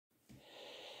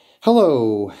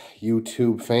Hello,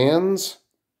 YouTube fans.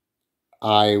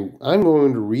 I'm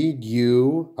going to read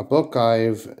you a book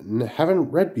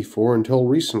haven't read before until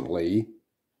recently,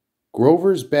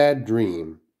 Grover's Bad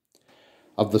Dream,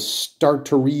 of the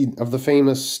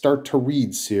famous Start to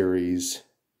Read series,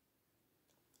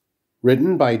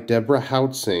 written by Deborah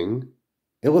Houtsing,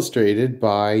 illustrated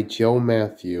by Joe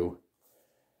Matthew.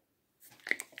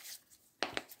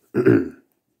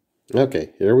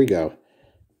 Okay, here we go.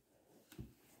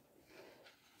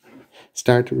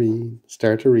 Start to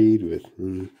read with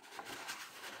me.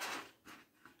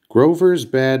 Grover's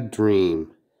Bad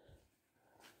Dream.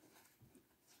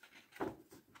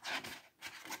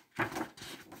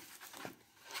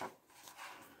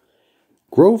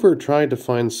 Grover tried to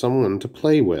find someone to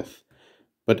play with,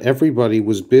 but everybody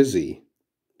was busy.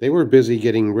 They were busy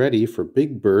getting ready for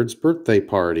Big Bird's birthday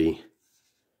party.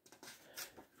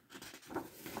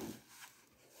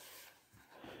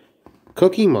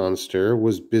 Cookie Monster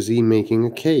was busy making a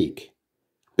cake.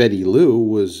 Betty Lou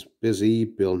was busy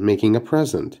making a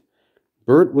present.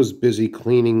 Bert was busy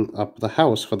cleaning up the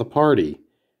house for the party.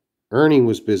 Ernie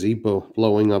was busy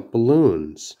blowing up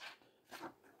balloons.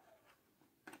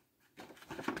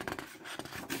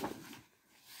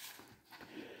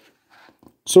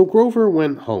 So Grover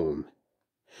went home.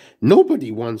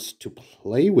 Nobody wants to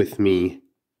play with me.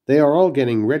 They are all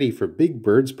getting ready for Big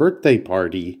Bird's birthday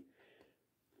party.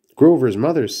 Grover's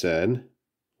mother said,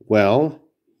 "Well,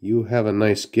 you have a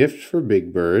nice gift for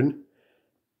Big Bird.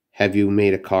 Have you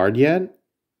made a card yet?"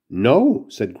 "No,"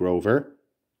 said Grover.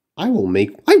 I will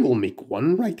make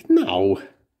one right now."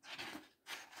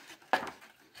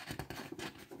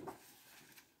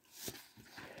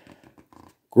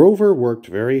 Grover worked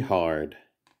very hard.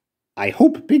 "I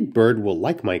hope Big Bird will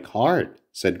like my card,"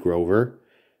 said Grover.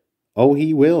 "Oh,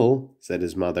 he will," said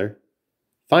his mother.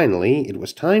 Finally, it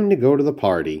was time to go to the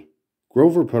party.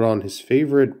 Grover put on his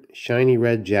favorite shiny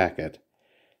red jacket.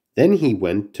 Then he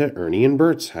went to Ernie and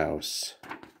Bert's house.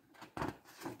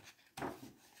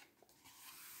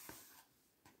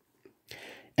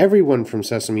 Everyone from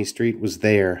Sesame Street was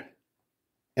there.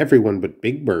 Everyone but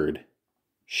Big Bird.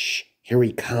 "Shh, here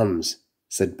he comes,"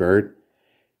 said Bert.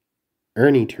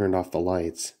 Ernie turned off the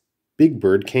lights. Big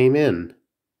Bird came in.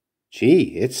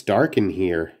 "Gee, it's dark in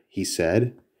here," he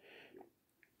said.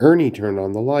 Ernie turned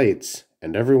on the lights,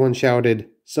 and everyone shouted,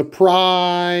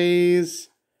 "Surprise!"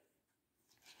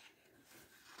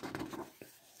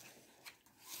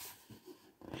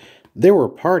 There were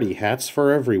party hats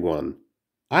for everyone.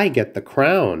 "I get the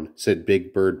crown," said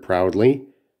Big Bird proudly.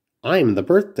 "I'm the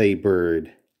birthday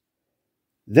bird."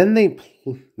 Then they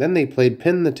played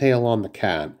Pin the Tail on the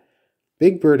Cat.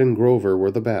 Big Bird and Grover were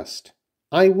the best.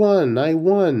 I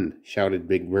won, shouted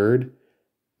Big Bird.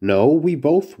 No, we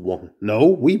both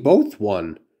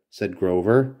won, said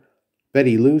Grover.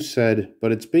 Betty Lou said,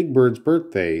 "But it's Big Bird's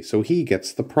birthday, so he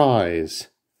gets the prize."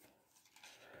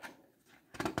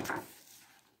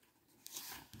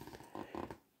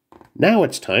 "Now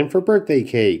it's time for birthday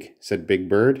cake," said Big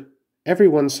Bird.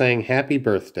 Everyone sang happy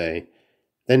birthday.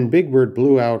 Then Big Bird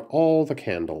blew out all the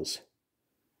candles.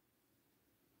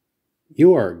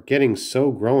 "You are getting so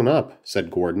grown up,"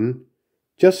 said Gordon.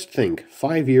 "Just think,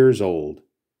 5 years old."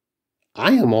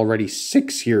 "I am already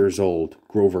 6 years old,"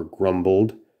 Grover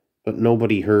grumbled, but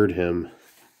nobody heard him.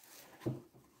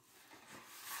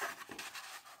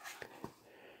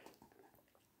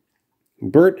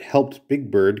 Bert helped Big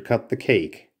Bird cut the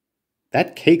cake.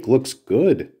 "That cake looks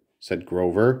good," said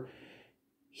Grover.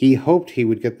 He hoped he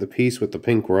would get the piece with the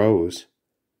pink rose.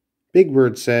 Big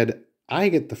Bird said, "I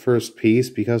get the first piece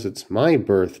because it's my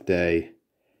birthday."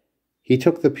 He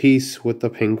took the piece with the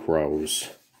pink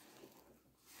rose.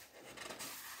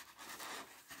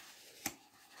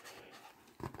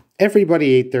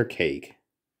 Everybody ate their cake.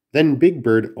 Then Big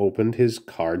Bird opened his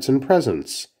cards and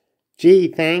presents. "Gee,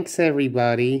 thanks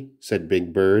everybody," said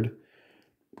Big Bird.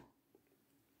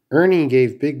 Ernie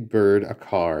gave Big Bird a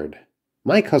card.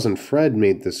 "My cousin Fred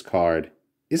made this card.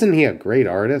 Isn't he a great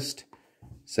artist?"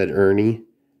 said Ernie.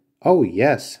 "Oh,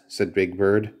 yes," said Big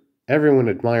Bird. Everyone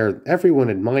admired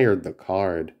the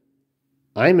card.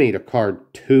 "I made a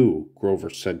card too,"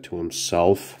 Grover said to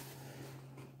himself.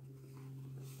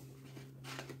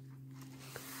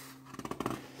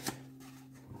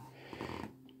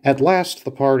 At last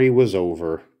the party was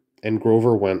over, and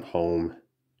Grover went home.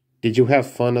 "Did you have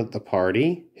fun at the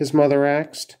party?" his mother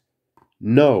asked.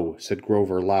 "No," said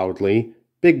Grover loudly.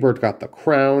 Big Bird got the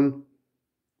crown,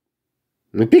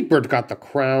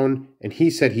 and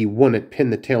he said he won at Pin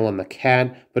the Tail on the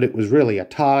Cat, but it was really a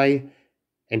tie.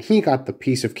 And he got the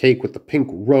piece of cake with the pink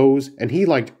rose, and he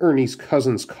liked Ernie's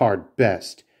cousin's card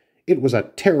best. It was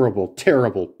a terrible,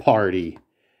 terrible party.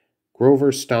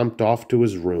 Grover stomped off to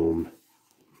his room.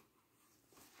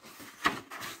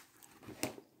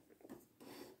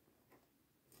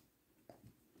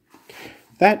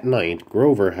 That night,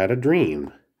 Grover had a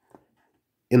dream.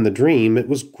 In the dream, it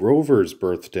was Grover's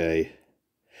birthday.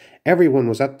 Everyone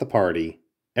was at the party.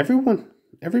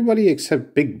 Everybody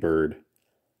except Big Bird.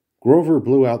 Grover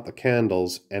blew out the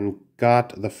candles and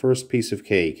got the first piece of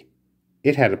cake.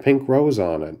 It had a pink rose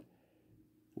on it.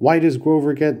 "Why does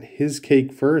Grover get his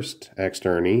cake first?" asked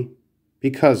Ernie.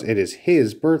 "Because it is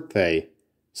his birthday,"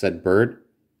 said Bert.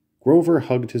 Grover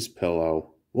hugged his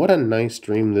pillow. What a nice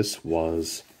dream this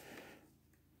was.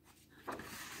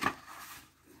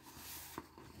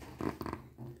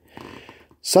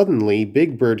 Suddenly,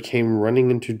 Big Bird came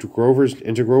running into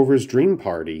Grover's dream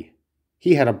party.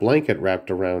 He had a blanket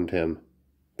wrapped around him.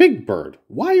 "Big Bird,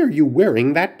 why are you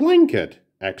wearing that blanket?"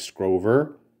 asked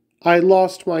Grover. "I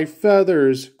lost my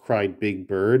feathers," cried Big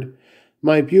Bird.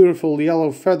 "My beautiful yellow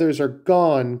feathers are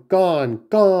gone, gone,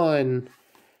 gone."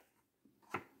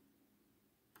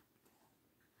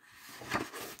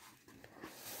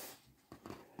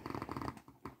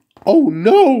 "Oh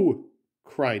no!"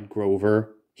 cried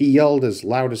Grover. He yelled as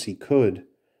loud as he could.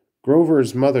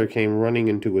 Grover's mother came running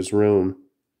into his room.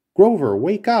 "Grover,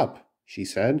 wake up," she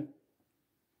said.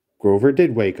 Grover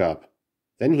did wake up.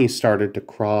 Then he started to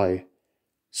cry.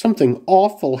 "Something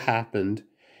awful happened.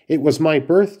 It was my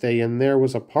birthday and there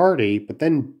was a party, but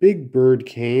then Big Bird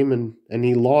came and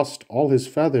he lost all his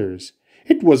feathers.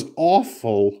 It was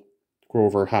awful,"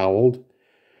 Grover howled.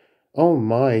 "Oh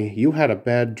my, you had a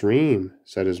bad dream,"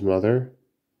 said his mother.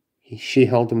 She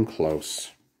held him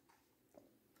close.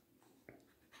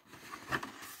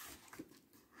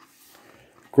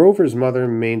 Grover's mother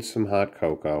made some hot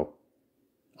cocoa.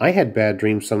 "I had bad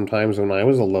dreams sometimes when I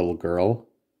was a little girl,"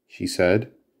 she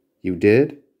said. "You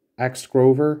did?" asked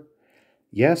Grover.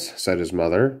 "Yes," said his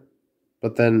mother.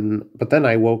 But then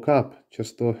I woke up,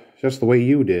 just the way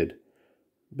you did."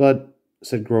 "But,"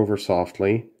 said Grover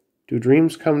softly, "do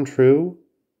dreams come true?"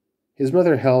 His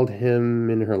mother held him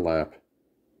in her lap.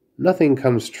 "Nothing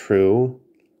comes true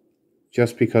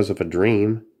just because of a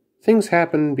dream. Things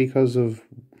happen because of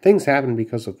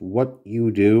what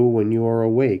you do when you are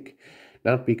awake,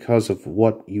 not because of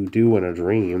what you do in a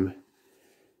dream."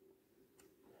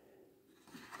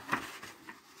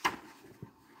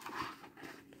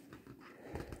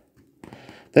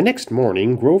 The next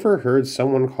morning, Grover heard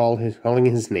someone calling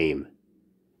his name.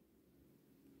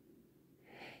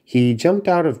 He jumped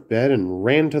out of bed and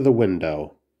ran to the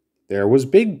window. There was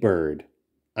Big Bird.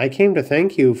 I came to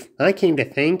thank you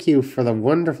for the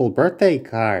wonderful birthday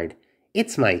card.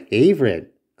 It's my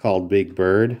favorite," called Big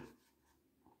Bird.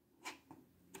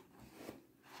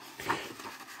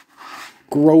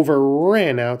 Grover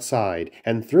ran outside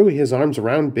and threw his arms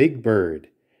around Big Bird.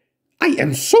 "I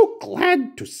am so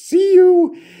glad to see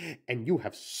you, and you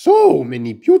have so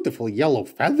many beautiful yellow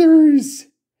feathers."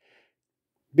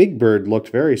 Big Bird looked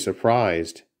very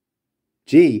surprised.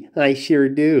 "Gee, I sure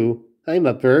do. I'm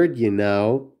a bird, you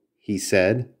know," he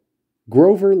said.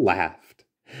 Grover laughed.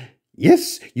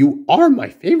 "Yes, you are my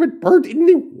favorite bird in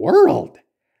the world."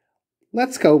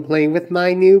 "Let's go play with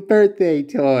my new birthday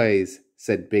toys,"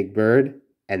 said Big Bird.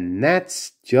 And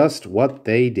that's just what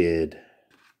they did.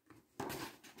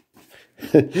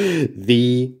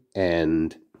 The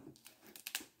end.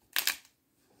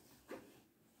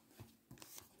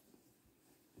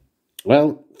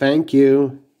 Well, thank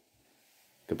you.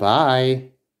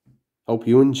 Goodbye. Hope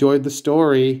you enjoyed the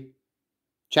story.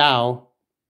 Ciao.